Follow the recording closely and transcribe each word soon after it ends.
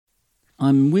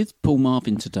I'm with Paul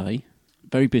Marvin today,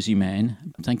 very busy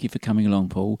man. Thank you for coming along,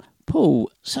 Paul.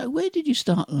 Paul, so where did you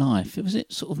start life? Was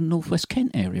it sort of northwest Kent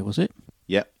area, was it?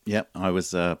 Yep. I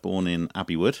was born in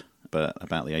Abbeywood, but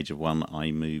about the age of 1,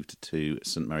 I moved to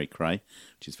St Mary Cray,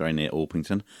 which is very near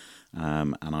Orpington,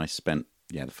 and I spent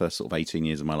the first sort of 18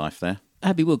 years of my life there.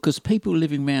 Abbeywood, because people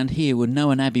living around here would know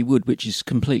an Abbeywood, which is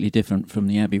completely different from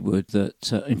the Abbeywood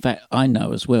that, in fact, I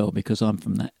know as well because I'm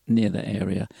from near that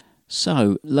area.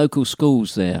 So, local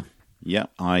schools there. Yeah,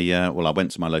 I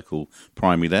went to my local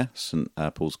primary there, St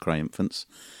Paul's Cray Infants,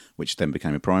 which then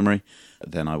became a primary.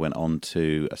 Then I went on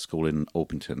to a school in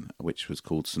Orpington, which was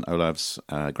called St Olave's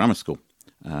Grammar School,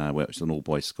 which was an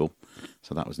all-boys school.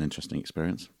 So that was an interesting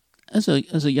experience. As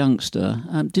a youngster,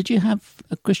 did you have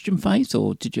a Christian faith,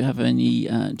 or did you have any?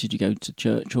 Did you go to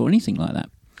church or anything like that?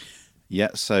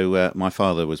 Yeah, so my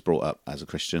father was brought up as a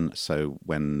Christian. So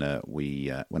when we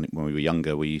were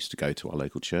younger, we used to go to our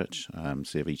local church,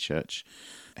 C of E Church.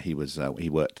 He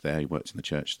worked there. He worked in the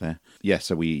church there. Yeah,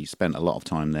 so we spent a lot of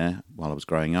time there while I was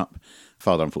growing up.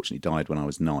 Father unfortunately died when I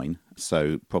was 9,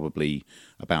 so probably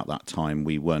about that time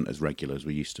we weren't as regular as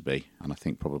we used to be. And I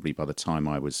think probably by the time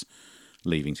I was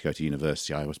leaving to go to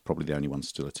university, I was probably the only one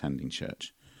still attending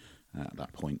church at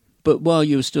that point. But while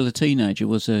you were still a teenager,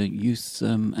 was there youth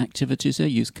activities there,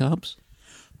 youth clubs?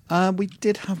 We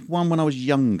did have one when I was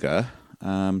younger,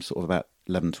 sort of about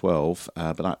 11, 12,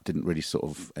 but that didn't really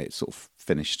it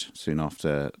finished soon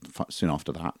after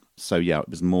that. So yeah, it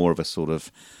was more of a sort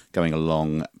of going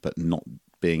along, but not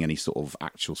being any sort of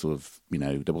actual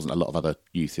there wasn't a lot of other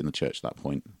youth in the church at that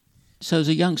point. So as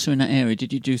a youngster in that area,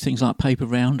 did you do things like paper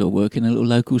round or work in a little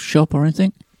local shop or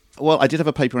anything? Well, I did have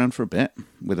a paper round for a bit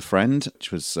with a friend, which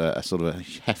was a sort of a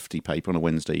hefty paper on a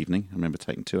Wednesday evening. I remember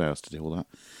taking 2 hours to do all that.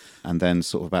 And then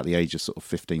sort of about the age of sort of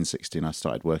 15, 16, I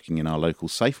started working in our local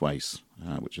Safeways,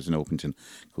 which was in Orpington.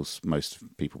 Of course, most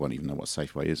people won't even know what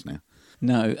Safeway is now.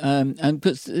 No,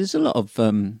 but there's a lot of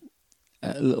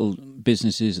little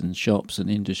businesses and shops and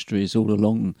industries all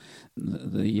along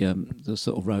the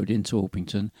sort of road into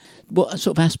Orpington. What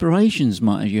sort of aspirations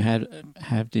might you had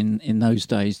in those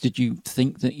days? Did you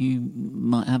think that you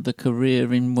might have a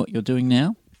career in what you're doing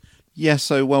now? Yeah,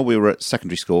 so while we were at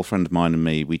secondary school, a friend of mine and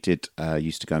me, we did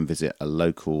used to go and visit a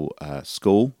local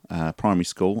school, primary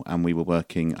school, and we were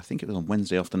working, I think it was on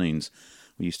Wednesday afternoons.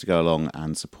 We used to go along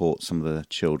and support some of the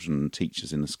children and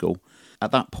teachers in the school.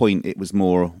 At that point, it was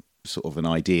more sort of an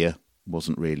idea,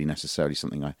 wasn't really necessarily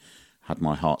something I had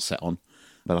my heart set on.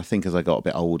 But I think as I got a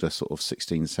bit older, sort of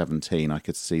 16, 17, I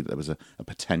could see that there was a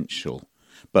potential.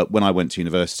 But when I went to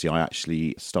university, I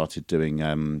actually started doing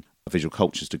a visual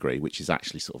cultures degree, which is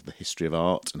actually sort of the history of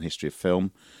art and history of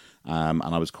film. And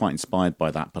I was quite inspired by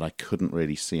that, but I couldn't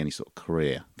really see any sort of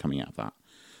career coming out of that.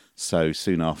 So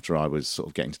soon after I was sort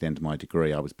of getting to the end of my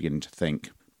degree, I was beginning to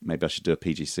think maybe I should do a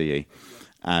PGCE.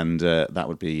 And that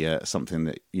would be something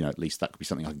that, at least that could be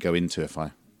something I could go into if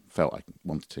I felt I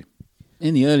wanted to.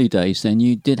 In the early days then,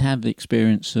 you did have the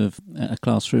experience of a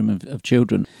classroom of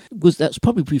children. That's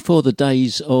probably before the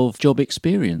days of job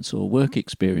experience or work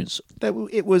experience.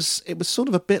 It was sort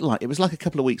of a bit like, it was like a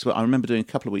couple of weeks. I remember doing a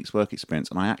couple of weeks work experience,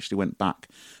 and I actually went back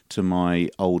to my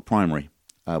old primary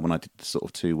when I did the sort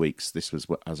of 2 weeks. This was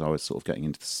as I was sort of getting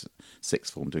into the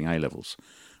sixth form doing A-levels.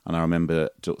 And I remember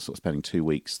sort of spending 2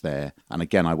 weeks there. And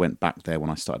again, I went back there when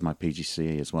I started my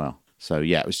PGCE as well. So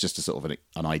yeah, it was just a sort of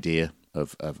an idea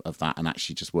of that, and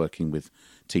actually just working with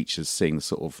teachers, seeing the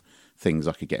sort of things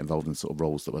I could get involved in, sort of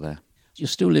roles that were there. You're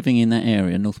still living in that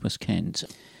area, northwest Kent.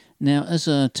 Now, as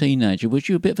a teenager, was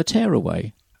you a bit of a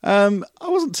tearaway? I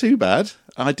wasn't too bad.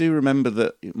 I do remember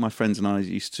that my friends and I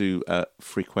used to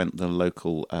frequent the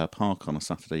local park on a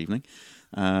Saturday evening,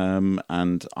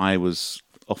 and I was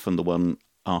often the one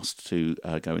asked to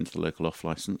go into the local off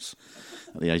licence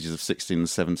at the ages of 16 and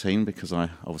 17 because I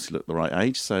obviously looked the right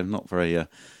age, so not very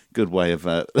good way of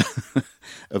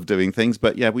of doing things.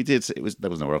 But yeah, we did. There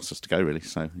was nowhere else just to go really.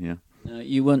 So yeah.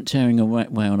 You weren't tearing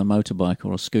away on a motorbike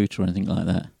or a scooter or anything like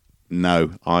that?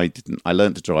 No, I didn't. I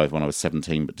learned to drive when I was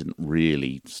 17, but didn't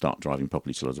really start driving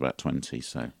properly till I was about 20.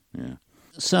 So yeah.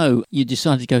 So you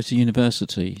decided to go to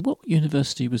university. What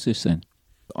university was this then?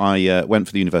 I went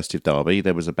for the University of Derby.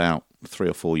 There was about 3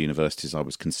 or 4 universities I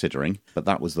was considering, but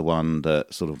that was the one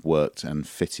that sort of worked and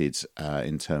fitted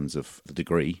in terms of the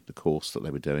degree, the course that they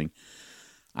were doing.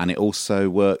 And it also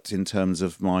worked in terms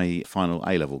of my final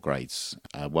A-level grades.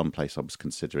 One place I was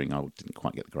considering I didn't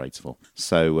quite get the grades for.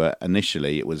 So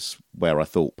initially it was where I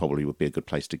thought probably would be a good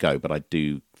place to go, but I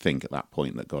do think at that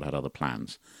point that God had other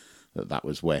plans, that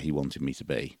was where he wanted me to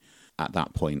be. At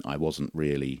that point I wasn't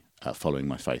really following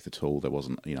my faith at all. There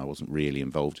wasn't, I wasn't really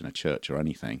involved in a church or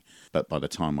anything. But by the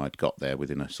time I'd got there,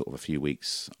 within a sort of a few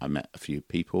weeks, I met a few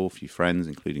people, a few friends,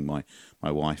 including my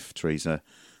wife, Teresa,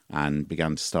 and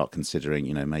began to start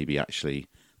considering, maybe actually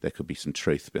there could be some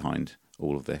truth behind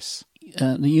all of this.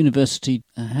 The university,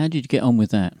 how did you get on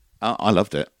with that? I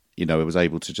loved it. I was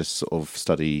able to just sort of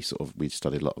study, we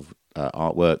studied a lot of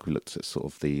artwork. We looked at sort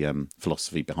of the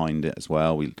philosophy behind it as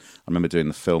well. I remember doing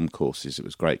the film courses. It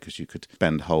was great because you could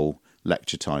spend whole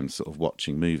lecture time sort of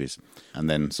watching movies and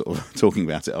then sort of talking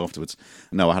about it afterwards.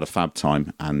 No, I had a fab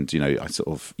time, and I sort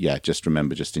of just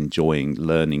remember just enjoying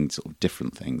learning sort of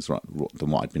different things than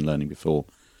what I'd been learning before.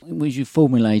 Was you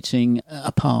formulating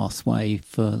a pathway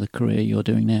for the career you're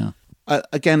doing now?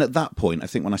 Again, at that point, I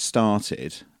think when I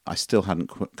started, I still hadn't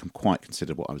quite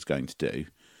considered what I was going to do.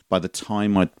 By the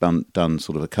time I'd done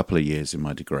sort of a couple of years in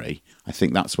my degree, I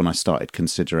think that's when I started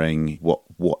considering what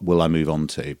will I move on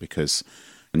to, because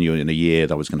I knew in a year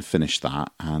that I was going to finish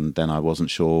that, and then I wasn't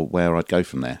sure where I'd go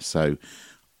from there. So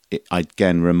I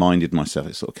again reminded myself,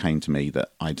 it sort of came to me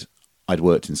that I'd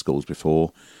worked in schools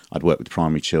before, I'd worked with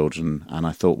primary children, and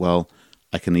I thought, well,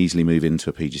 I can easily move into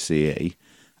a PGCE,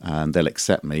 and they'll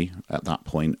accept me at that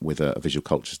point with a visual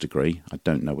cultures degree. I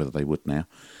don't know whether they would now.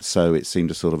 So it seemed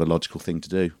a sort of a logical thing to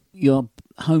do. Your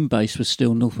home base was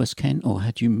still North West Kent, or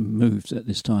had you moved at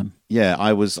this time? Yeah,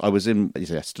 I was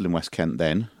still in West Kent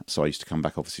then, so I used to come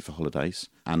back obviously for holidays,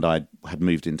 and I had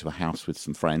moved into a house with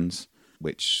some friends,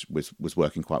 which was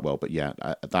working quite well. But yeah,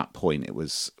 at that point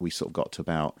we sort of got to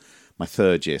about my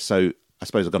third year. So I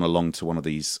suppose I've gone along to one of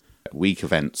these week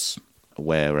events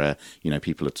where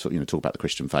people are talk about the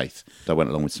Christian faith. I went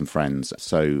along with some friends,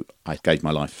 so I gave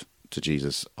my life to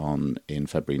Jesus in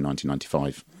February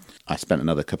 1995. I spent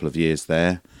another couple of years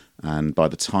there, and by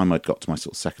the time I'd got to my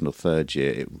sort of second or third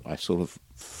year, I sort of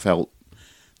felt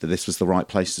that this was the right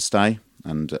place to stay.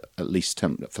 And at least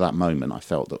for that moment, I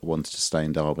felt that I wanted to stay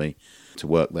in Derby, to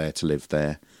work there, to live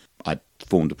there. I'd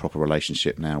formed a proper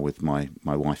relationship now with my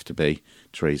wife-to-be,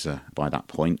 Teresa, by that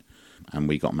point. And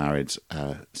we got married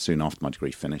soon after my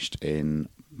degree finished in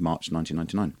March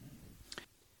 1999.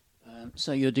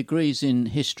 So your degree's in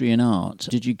history and art.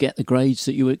 Did you get the grades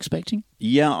that you were expecting?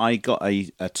 Yeah, I got a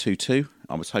 2-2.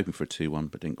 I was hoping for a 2-1,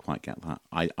 but didn't quite get that.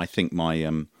 I think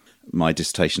my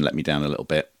dissertation let me down a little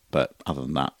bit, but other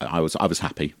than that, I was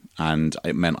happy, and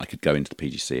it meant I could go into the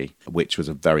PGCE, which was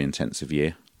a very intensive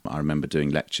year. I remember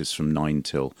doing lectures from 9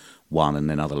 till 1, and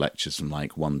then other lectures from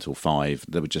like 1 till 5.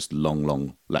 They were just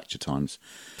long lecture times.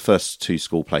 First 2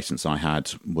 school placements I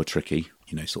had were tricky,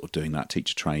 sort of doing that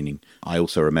teacher training. I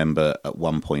also remember at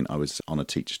one point I was on a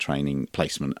teacher training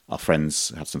placement. Our friends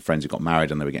had some friends who got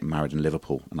married, and they were getting married in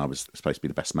Liverpool, and I was supposed to be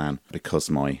the best man because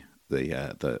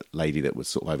the lady that was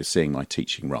sort of overseeing my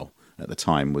teaching role at the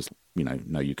time was,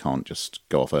 no, you can't just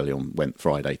go off early on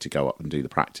Friday to go up and do the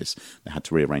practice. They had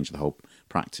to rearrange the whole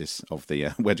practice of the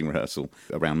wedding rehearsal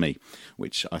around me,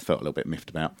 which I felt a little bit miffed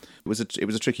about. It was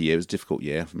a tricky year. It was a difficult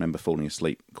year. I remember falling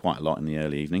asleep quite a lot in the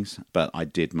early evenings, but I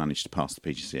did manage to pass the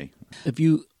PGCE. Have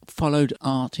you followed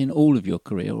art in all of your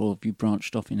career, or have you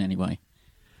branched off in any way?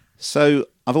 So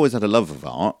I've always had a love of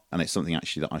art, and it's something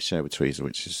actually that I share with Teresa,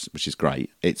 which is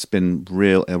great. It's been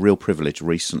a real privilege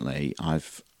recently. I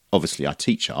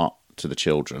teach art to the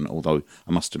children, although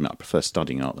I must admit I prefer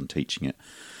studying art than teaching it.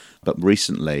 But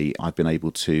recently I've been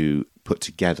able to put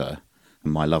together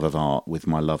my love of art with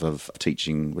my love of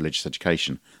teaching religious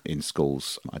education in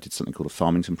schools. I did something called a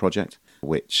Farmington Project,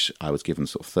 which I was given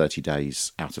sort of 30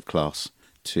 days out of class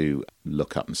to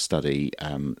look up and study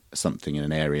something in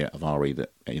an area of RE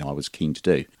that I was keen to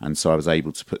do. And so I was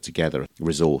able to put together a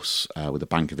resource with a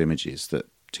bank of images that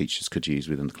teachers could use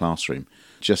within the classroom.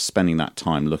 Just spending that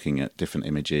time looking at different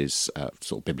images,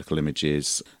 sort of biblical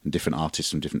images, and different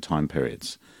artists from different time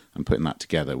periods, and putting that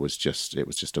together was just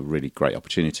a really great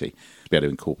opportunity to be able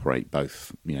to incorporate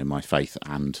both my faith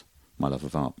and my love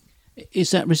of art.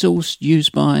 Is that resource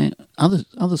used by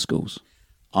other schools?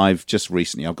 I've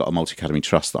got a multi-academy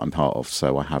trust that I'm part of,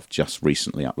 so I have just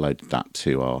recently uploaded that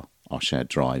to our shared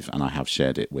drive, and I have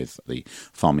shared it with the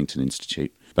Farmington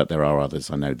Institute. But there are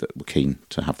others I know that were keen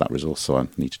to have that resource, so I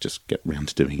need to just get round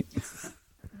to doing it.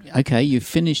 Okay, you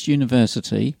finished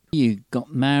university, you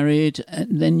got married,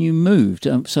 and then you moved.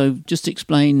 So just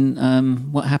explain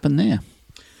what happened there.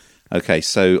 Okay,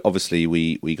 so obviously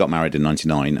we got married in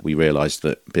 1999. We realised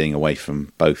that being away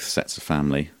from both sets of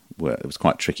family, it was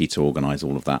quite tricky to organise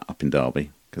all of that up in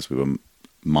Derby, because we were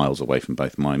miles away from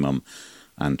both my mum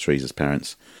and Teresa's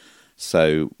parents.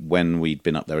 So when we'd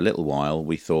been up there a little while,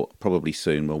 we thought probably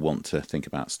soon we'll want to think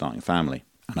about starting a family.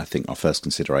 And I think our first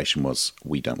consideration was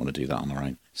we don't want to do that on our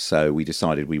own. So we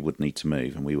decided we would need to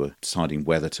move, and we were deciding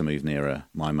whether to move nearer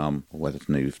my mum or whether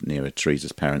to move nearer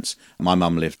Teresa's parents. My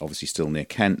mum lived obviously still near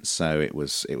Kent, so it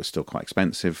was still quite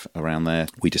expensive around there.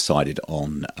 We decided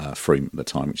on Frome at the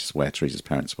time, which is where Teresa's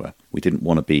parents were. We didn't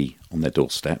want to be on their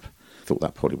doorstep. Thought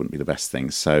that probably wouldn't be the best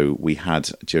thing. So we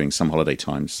had, during some holiday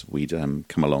times, we'd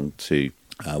come along to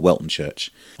Welton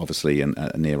Church, obviously, and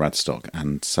near Radstock,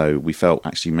 and so we felt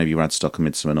actually maybe Radstock and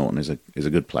Midsomer Norton is a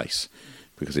good place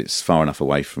because it's far enough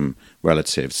away from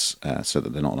relatives so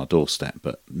that they're not on our doorstep,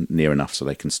 but near enough so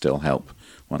they can still help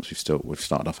once we've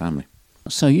started our family.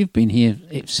 So you've been here,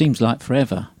 it seems like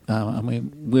forever. I'm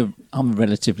a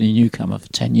relatively newcomer for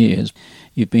 10 years.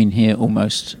 You've been here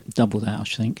almost double that, I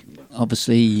think.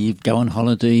 Obviously, you go on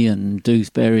holiday and do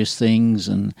various things.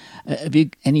 And have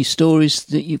you any stories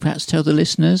that you perhaps tell the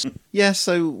listeners? Yeah,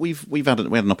 so we had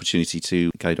an opportunity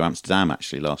to go to Amsterdam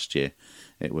actually last year.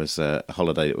 It was a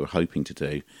holiday that we were hoping to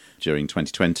do during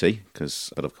 2020,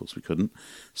 but of course we couldn't.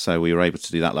 So we were able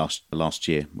to do that last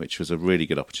year, which was a really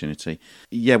good opportunity.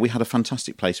 Yeah, we had a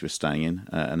fantastic place we were staying in,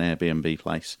 an Airbnb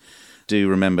place. Do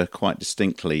remember quite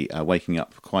distinctly waking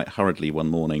up quite hurriedly one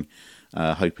morning,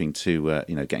 hoping to,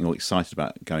 getting all excited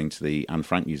about going to the Anne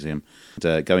Frank Museum,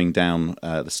 and going down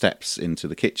the steps into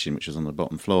the kitchen, which was on the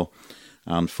bottom floor.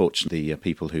 Unfortunately,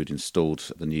 people who'd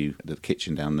installed the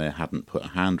kitchen down there hadn't put a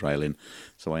handrail in,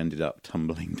 so I ended up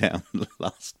tumbling down the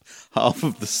last half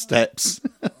of the steps.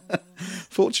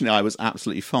 Fortunately, I was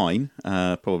absolutely fine,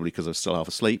 probably because I was still half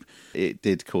asleep. It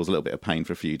did cause a little bit of pain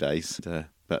for a few days,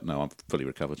 but no, I'm fully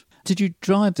recovered. Did you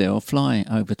drive there or fly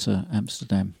over to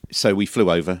Amsterdam? So we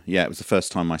flew over. Yeah, it was the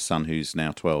first time my son, who's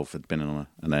now 12, had been on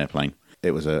an airplane.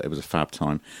 It was a fab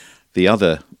time. The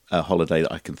other holiday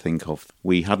that I can think of,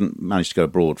 we hadn't managed to go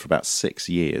abroad for about 6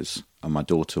 years, and my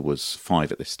daughter was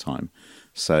 5 at this time.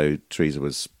 So Teresa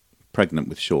was pregnant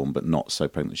with Sean, but not so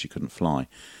pregnant that she couldn't fly.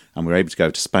 And we were able to go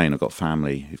to Spain. I've got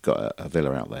family who've got a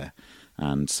villa out there.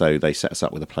 And so they set us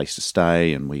up with a place to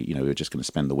stay, and we were just going to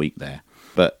spend the week there.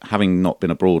 But having not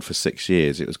been abroad for 6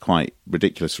 years, it was quite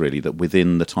ridiculous, really, that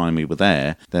within the time we were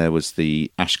there was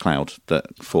the ash cloud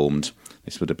that formed.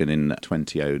 This would have been in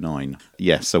 2009.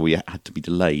 Yeah, so we had to be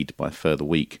delayed by a further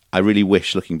week. I really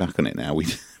wish, looking back on it now,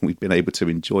 we'd been able to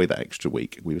enjoy that extra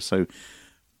week. We were so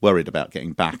worried about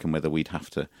getting back and whether we'd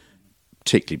have to,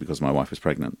 particularly because my wife was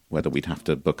pregnant, whether we'd have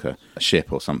to book a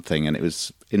ship or something. And it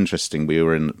was interesting. We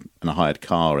were in a hired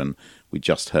car, and we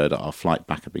just heard our flight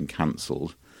back had been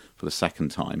cancelled for the second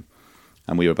time.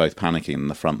 And we were both panicking in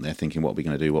the front there, thinking, what are we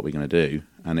going to do?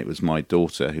 And it was my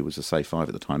daughter, who was a say 5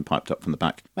 at the time, piped up from the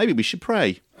back, maybe we should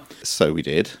pray. So we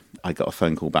did. I got a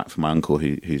phone call back from my uncle,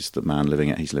 who's the man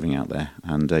he's living out there.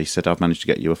 And he said, I've managed to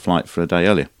get you a flight for a day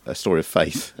earlier. A story of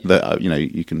faith that,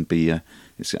 you can be,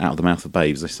 it's out of the mouth of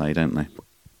babes, they say, don't they?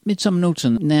 Midsomer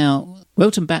Norton. Now,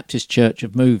 Welton Baptist Church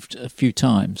have moved a few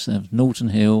times. Norton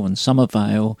Hill and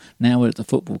Somervale, now we're at the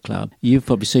football club. You've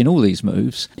probably seen all these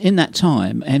moves. In that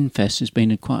time, NFest has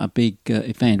been quite a big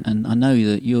event, and I know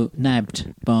that you're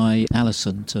nabbed by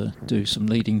Alison to do some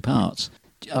leading parts.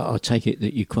 I take it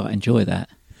that you quite enjoy that.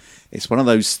 It's one of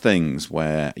those things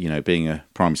where, being a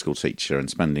primary school teacher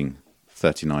and spending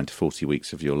 39 to 40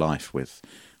 weeks of your life with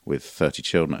 30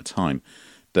 children at a time,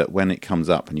 that when it comes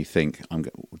up and you think,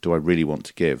 do I really want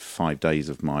to give 5 days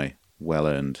of my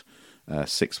well-earned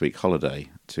 6-week holiday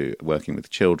to working with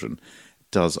children,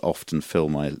 does often fill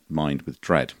my mind with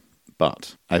dread.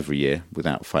 But every year,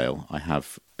 without fail, I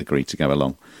have agreed to go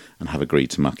along and have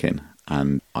agreed to muck in.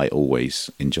 And I always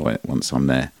enjoy it once I'm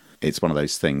there. It's one of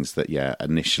those things that,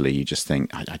 initially you just think,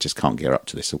 I just can't gear up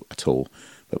to this at all.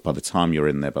 But by the time you're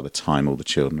in there, by the time all the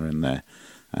children are in there,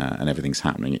 and everything's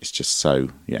happening, it's just so,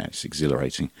 it's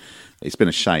exhilarating. It's been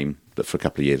a shame that for a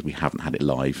couple of years we haven't had it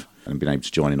live and been able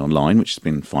to join in online, which has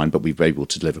been fine, but we've been able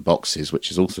to deliver boxes, which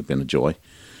has also been a joy.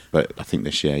 But I think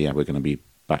this year, we're going to be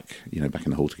back in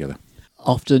the hall together.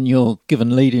 Often you're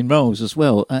given leading roles as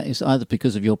well. It's either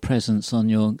because of your presence on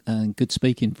your good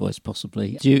speaking voice,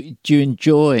 possibly. Do you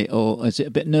enjoy, or is it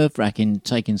a bit nerve-wracking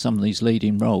taking some of these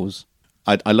leading roles?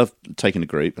 I love taking a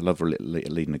group. I love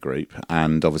leading a group,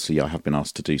 and obviously I have been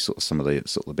asked to do some of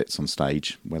the bits on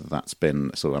stage, whether that's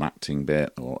been sort of an acting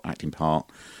bit or acting part,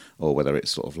 or whether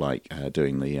it's sort of like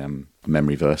doing the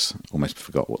memory verse. Almost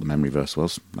forgot what the memory verse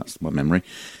was. That's my memory.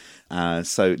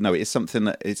 So no, it's something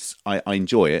that I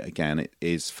enjoy it. Again, it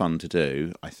is fun to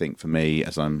do. I think for me,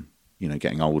 as I'm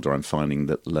getting older, I'm finding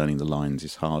that learning the lines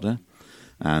is harder.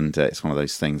 And it's one of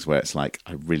those things where it's like,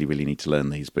 I really, really need to learn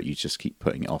these, but you just keep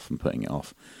putting it off and putting it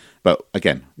off. But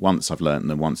again, once I've learned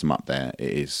them, once I'm up there,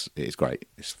 it is great.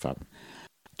 It's fun.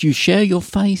 Do you share your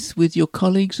faith with your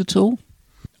colleagues at all?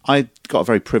 I got a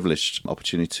very privileged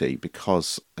opportunity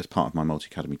because as part of my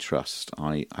Multi-Academy Trust,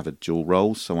 I have a dual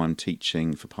role. So I'm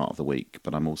teaching for part of the week,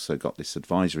 but I'm also got this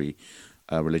advisory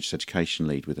religious education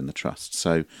lead within the trust.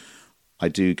 So I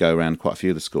do go around quite a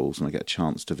few of the schools and I get a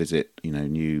chance to visit,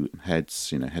 new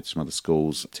heads, heads from other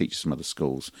schools, teachers from other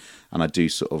schools. And I do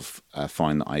sort of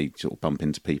find that I sort of bump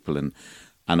into people and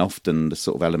often the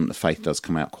sort of element of faith does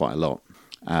come out quite a lot.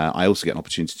 I also get an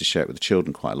opportunity to share it with the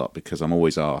children quite a lot because I'm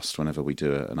always asked whenever we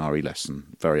do an RE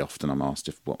lesson. Very often I'm asked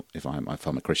if I'm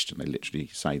a Christian. They literally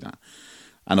say that,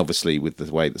 and obviously with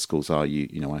the way that schools are,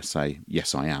 I say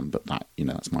yes I am, but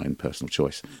that's my own personal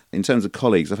choice. In terms of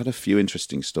colleagues, I've had a few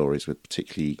interesting stories with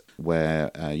particularly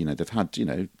where they've had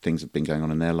things have been going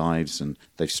on in their lives and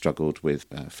they've struggled with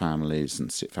families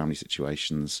and family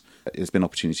situations. There's been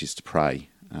opportunities to pray.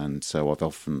 And so I've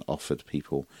often offered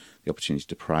people the opportunity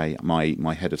to pray.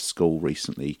 My head of school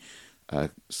recently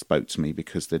spoke to me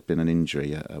because there'd been an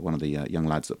injury. One of the young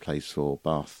lads that plays for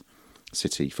Bath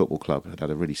City Football Club had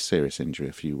a really serious injury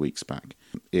a few weeks back.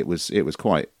 It was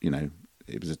quite,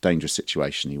 it was a dangerous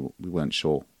situation. We weren't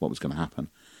sure what was going to happen.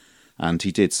 And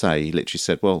he literally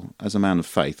said, well, as a man of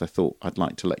faith, I thought I'd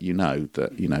like to let you know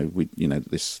that,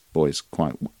 this boy is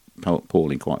quite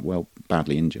poorly,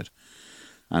 badly injured.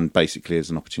 And basically as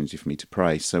an opportunity for me to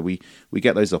pray. So we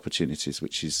get those opportunities,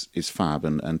 which is fab,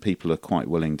 and people are quite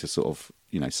willing to sort of,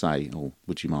 say, oh,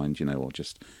 would you mind, or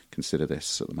just consider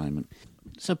this at the moment.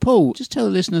 So, Paul, just tell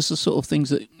the listeners the sort of things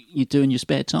that you do in your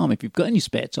spare time, if you've got any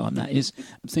spare time, that is,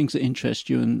 things that interest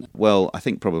you. Well, I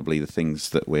think probably the things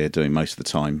that we're doing most of the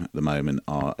time at the moment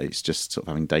it's just sort of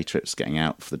having day trips, getting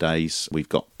out for the days. We've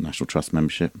got National Trust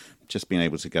membership. Just being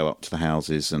able to go up to the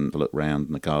houses and look round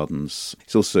in the gardens.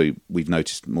 It's also, we've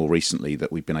noticed more recently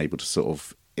that we've been able to sort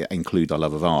of include our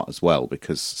love of art as well,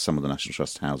 because some of the National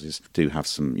Trust houses do have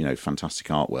some, fantastic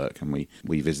artwork. And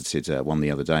we visited one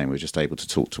the other day and we were just able to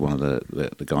talk to one of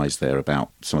the guys there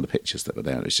about some of the pictures that were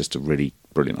there. It's just a really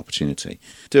brilliant opportunity.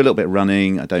 Do a little bit of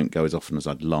running. I don't go as often as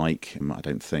I'd like, I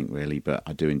don't think really, but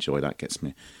I do enjoy that. Gets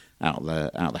me out of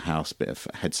the house, a bit of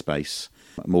headspace.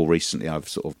 More recently, I've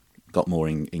sort of got more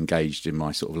engaged in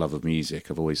my sort of love of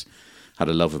music. I've always had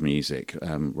a love of music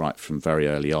right from very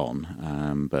early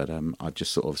on, but I've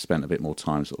just sort of spent a bit more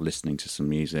time sort of listening to some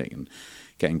music and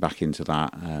getting back into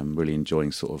that. Really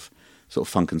enjoying sort of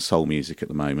funk and soul music at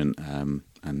the moment,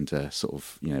 and sort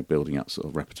of building up sort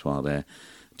of repertoire there.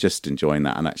 Just enjoying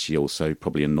that, and actually also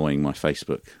probably annoying my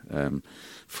Facebook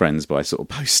friends by sort of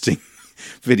posting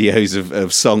videos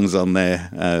of songs on there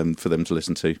for them to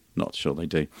listen to. Not sure they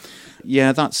do.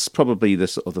 Yeah, that's probably the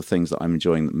sort of the things that I'm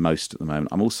enjoying most at the moment.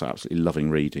 I'm also absolutely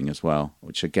loving reading as well,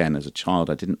 which again, as a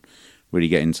child, I didn't really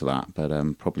get into that, but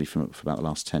probably for about the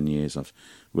last 10 years, I've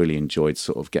really enjoyed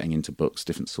sort of getting into books,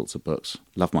 different sorts of books.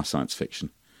 Love my science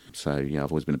fiction. So yeah,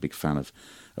 I've always been a big fan of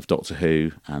Doctor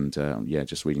Who, and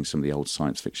just reading some of the old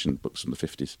science fiction books from the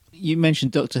 50s. You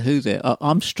mentioned Doctor Who there.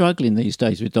 I'm struggling these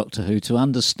days with Doctor Who to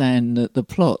understand the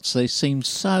plots. They seem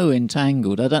so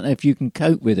entangled. I don't know if you can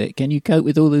cope with it. Can you cope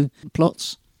with all the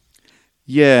plots?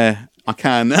 Yeah, I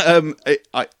can.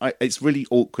 It's really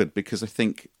awkward because I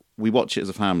think we watch it as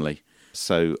a family,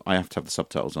 so I have to have the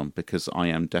subtitles on because I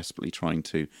am desperately trying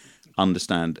to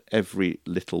understand every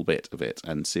little bit of it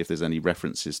and see if there's any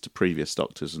references to previous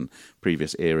Doctors and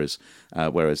previous eras,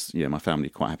 whereas my family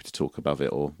are quite happy to talk above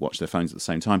it or watch their phones at the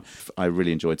same time. I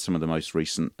really enjoyed some of the most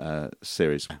recent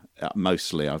series.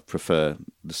 Mostly I prefer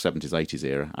the 70s, 80s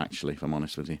era, actually, if I'm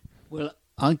honest with you. Well,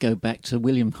 I go back to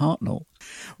William Hartnell.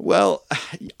 Well,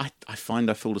 I find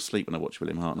I fall asleep when I watch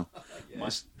William Hartnell.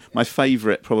 Yes. My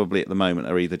favourite probably at the moment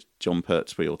are either John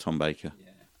Pertwee or Tom Baker.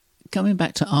 Yeah. Coming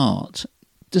back to art,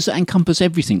 does it encompass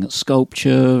everything,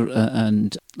 sculpture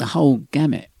and the whole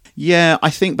gamut? Yeah, I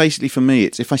think basically for me,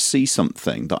 it's if I see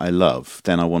something that I love,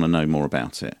 then I want to know more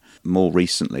about it. More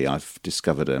recently, I've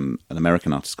discovered an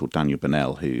American artist called Daniel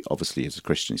Bennell, who obviously is a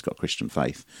Christian. He's got Christian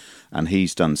faith, and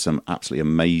he's done some absolutely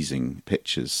amazing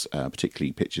pictures,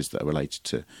 particularly pictures that are related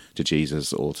to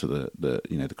Jesus or to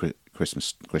the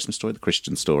Christmas story, the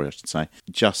Christian story, I should say.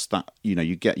 Just that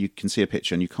you can see a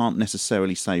picture and you can't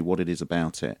necessarily say what it is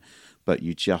about it, but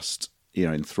you just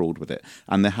enthralled with it.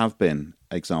 And there have been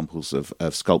examples of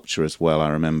sculpture as well. I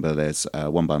remember there's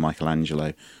one by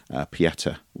Michelangelo,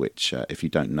 Pieta, which if you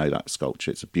don't know that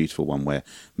sculpture, it's a beautiful one where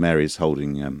Mary is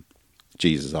holding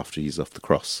Jesus after he's off the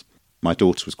cross. My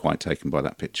daughter was quite taken by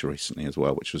that picture recently as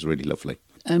well, which was really lovely.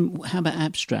 How about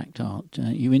abstract art?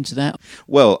 Are you into that?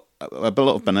 Well, a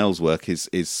lot of Bennell's work is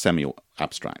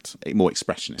semi-abstract, more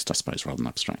expressionist, I suppose, rather than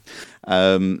abstract.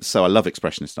 So I love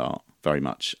expressionist art very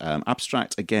much.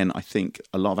 Abstract, again, I think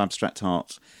a lot of abstract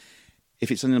art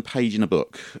if it's on a page in a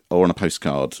book or on a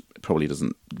postcard, it probably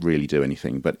doesn't really do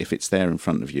anything. But if it's there in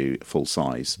front of you, full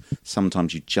size,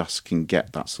 sometimes you just can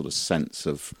get that sort of sense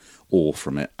of awe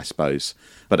from it, I suppose.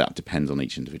 But that depends on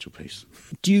each individual piece.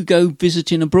 Do you go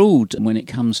visiting abroad when it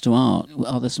comes to art?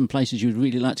 Are there some places you'd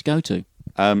really like to go to?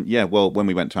 Yeah, well, when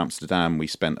we went to Amsterdam, we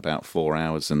spent about 4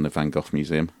 hours in the Van Gogh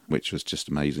Museum, which was just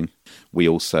amazing. We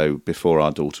also, before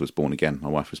our daughter was born again, my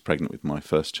wife was pregnant with my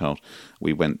first child,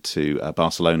 we went to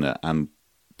Barcelona, and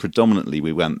predominantly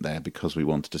we went there because we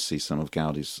wanted to see some of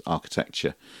Gaudi's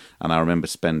architecture. And I remember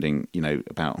spending,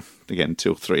 about, again,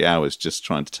 2 or 3 hours just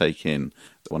trying to take in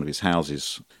one of his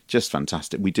houses. Just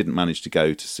fantastic. We didn't manage to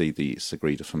go to see the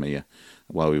Sagrada Familia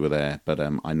while we were there, but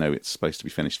I know it's supposed to be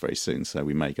finished very soon, so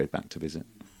we may go back to visit.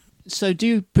 So do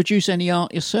you produce any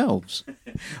art yourselves?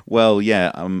 Well,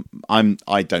 yeah,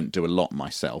 I don't do a lot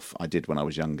myself. I did when I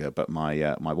was younger, but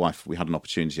my wife, we had an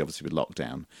opportunity, obviously with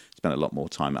lockdown, spent a lot more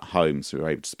time at home, so we were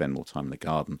able to spend more time in the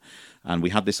garden. And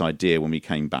we had this idea when we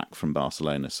came back from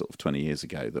Barcelona sort of 20 years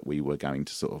ago that we were going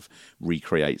to sort of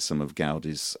recreate some of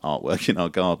Gaudi's artwork in our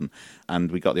garden.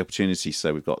 And we got the opportunity,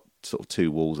 so we've got sort of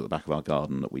 2 walls at the back of our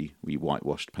garden that we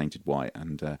whitewashed, painted white,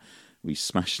 and we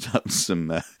smashed up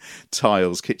some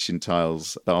tiles, kitchen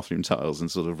tiles, bathroom tiles,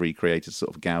 and sort of recreated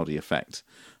sort of Gaudi effect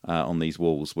on these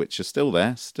walls, which are still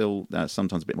there,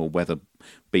 sometimes a bit more weather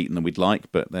beaten than we'd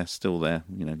like, but they're still there,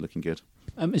 looking good.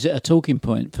 Is it a talking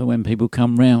point for when people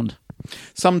come round?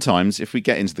 Sometimes, if we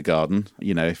get into the garden,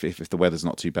 if the weather's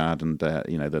not too bad and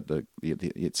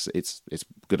it's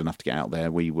good enough to get out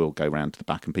there, we will go round to the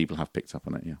back, and people have picked up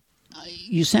on it. Yeah.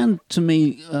 You sound to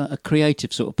me a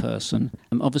creative sort of person.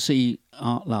 Obviously,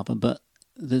 art lover, but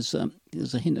there's a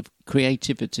hint of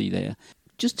creativity there.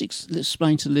 Just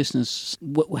explain to the listeners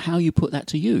how you put that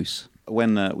to use.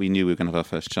 When we knew we were going to have our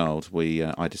first child,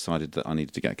 I decided that I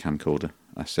needed to get a camcorder.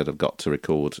 I said I've got to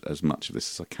record as much of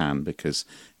this as I can because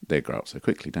they grow up so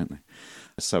quickly, don't they?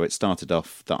 So it started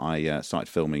off that I started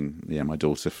filming my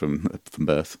daughter from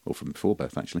birth, or from before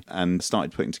birth actually, and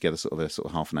started putting together sort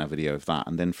of half an hour video of that.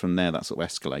 And then from there that sort of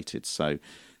escalated. So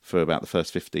for about the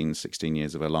first 15, 16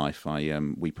 years of her life,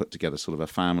 we put together sort of a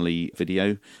family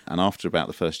video. And after about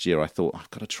the first year, I thought,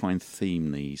 I've got to try and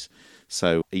theme these.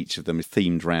 So each of them is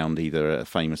themed around either a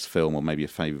famous film or maybe a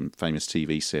famous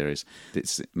TV series.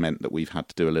 It's meant that we've had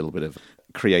to do a little bit of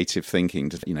creative thinking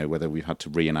to, whether we've had to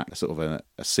reenact sort of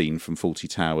a scene from Fawlty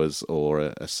Towers or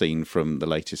a scene from the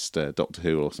latest Doctor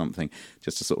Who or something,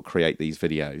 just to sort of create these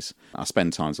videos. I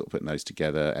spend time sort of putting those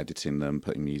together, editing them,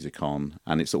 putting music on,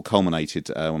 and it sort of culminated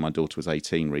when my daughter was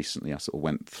 18 recently. I sort of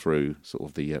went through sort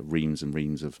of the reams and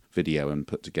reams of video and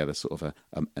put together sort of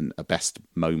a best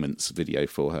moments video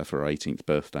for her for her 18th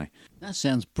birthday. That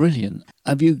sounds brilliant.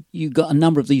 Have you got a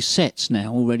number of these sets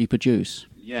now already produced?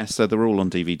 Yeah, so they're all on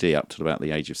DVD up to about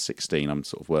the age of 16. I'm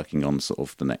sort of working on sort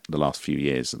of the last few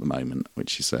years at the moment,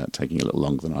 which is taking a little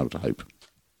longer than I would hope.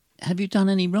 Have you done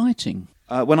any writing?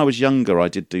 When I was younger, I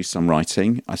did do some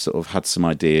writing. I sort of had some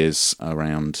ideas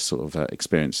around sort of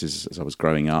experiences as I was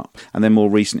growing up. And then more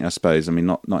recently, I suppose, I mean,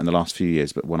 not in the last few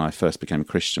years, but when I first became a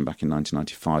Christian back in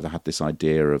 1995, I had this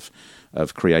idea of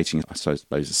creating, I suppose,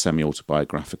 a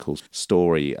semi-autobiographical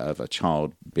story of a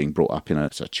child being brought up in a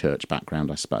church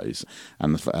background, I suppose,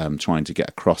 and trying to get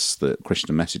across the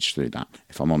Christian message through that.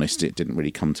 If I'm honest, it didn't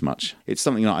really come to much. It's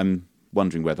something that I'm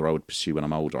wondering whether I would pursue when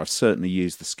I'm older. I've certainly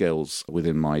used the skills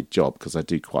within my job because I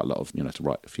do quite a lot of, to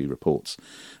write a few reports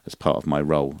as part of my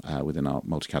role within our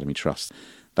Multi-Academy Trust.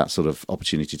 That sort of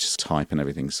opportunity to type and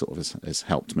everything sort of has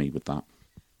helped me with that.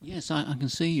 Yes, I can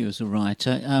see you as a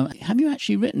writer. Have you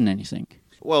actually written anything?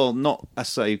 Well, not, I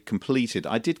say, completed.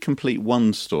 I did complete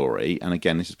one story, and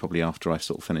again, this is probably after I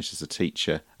sort of finished as a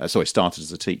teacher. Started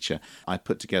as a teacher. I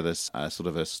put together sort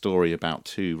of a story about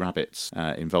 2 rabbits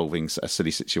involving a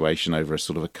silly situation over a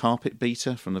sort of a carpet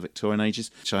beater from the Victorian ages,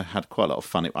 which I had quite a lot of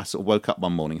fun. I sort of woke up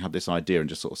one morning, had this idea, and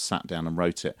just sort of sat down and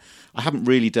wrote it. I haven't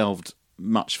really delved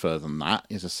much further than that.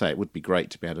 As I say, it would be great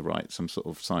to be able to write some sort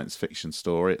of science fiction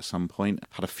story at some point.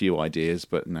 I've had a few ideas,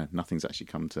 but no, nothing's actually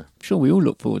come to. Sure, we all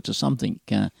look forward to something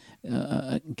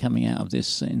coming out of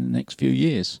this in the next few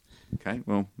years. Okay,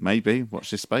 well, maybe. Watch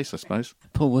this space, I suppose.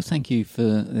 Paul, well, thank you for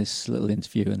this little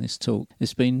interview and this talk.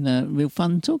 It's been real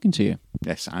fun talking to you.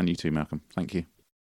 Yes, and you too, Malcolm. Thank you.